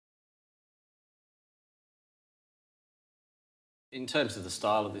In terms of the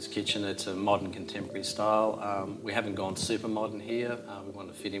style of this kitchen, it's a modern contemporary style. We haven't gone super modern here. We want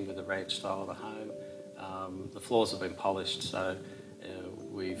to fit in with the ranch style of the home. The floors have been polished, so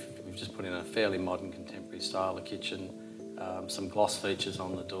we've just put in a fairly modern contemporary style of kitchen. Some gloss features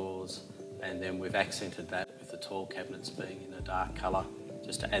on the doors, and then we've accented that with the tall cabinets being in a dark colour,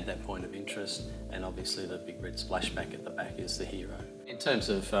 just to add that point of interest. And obviously the big red splashback at the back is the hero. In terms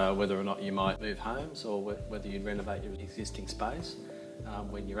of whether or not you might move homes or whether you'd renovate your existing space,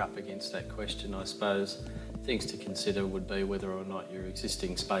 when you're up against that question, I suppose things to consider would be whether or not your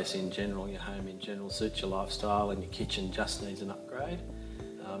existing space in general, your home in general, suits your lifestyle and your kitchen just needs an upgrade.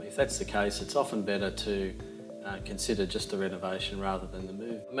 If that's the case, it's often better to consider just a renovation rather than the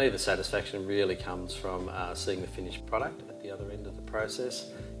move. For me, the satisfaction really comes from seeing the finished product at the other end of the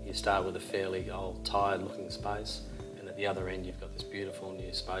process. You start with a fairly old, tired looking space, and at the other end you've got this beautiful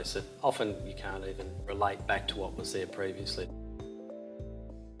new space that often you can't even relate back to what was there previously.